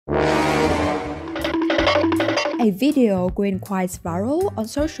A video going quite viral on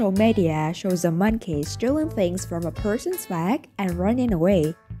social media shows a monkey stealing things from a person's bag and running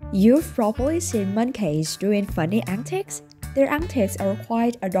away. You've probably seen monkeys doing funny antics. Their antics are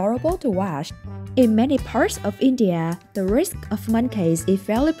quite adorable to watch. In many parts of India, the risk of monkeys is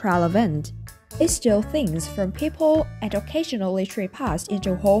fairly prevalent. It steals things from people and occasionally trespass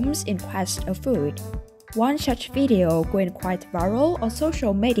into homes in quest of food. One such video going quite viral on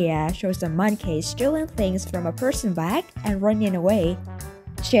social media shows a monkey stealing things from a person's bag and running away.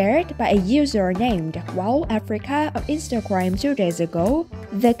 Shared by a user named Wild Africa on Instagram 2 days ago,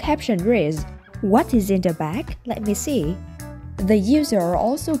 the caption reads, "What is in the bag? Let me see." The user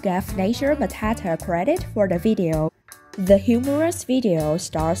also gave Nature Matata credit for the video. The humorous video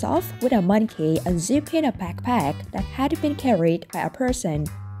starts off with a monkey unzipping a backpack that had been carried by a person.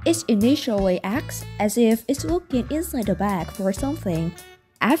 It initially acts as if it's looking inside the bag for something,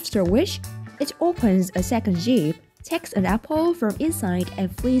 after which it opens a second zip, takes an apple from inside and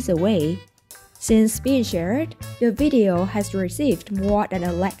flees away. Since being shared, the video has received more than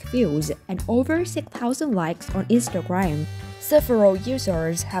 1 lakh views and over 6,000 likes on Instagram. Several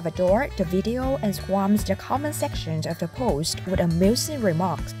users have adored the video and swarmed the comment sections of the post with amusing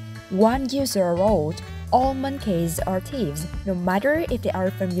remarks. One user wrote, "All monkeys are thieves, no matter if they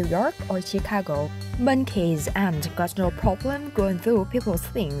are from New York or Chicago. Monkeys ain't got no problem going through people's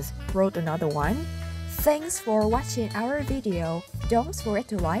things," wrote another one. Thanks for watching our video. Don't forget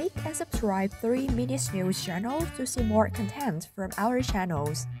to like and subscribe 3 Minutes News channel to see more content from our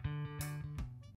channels.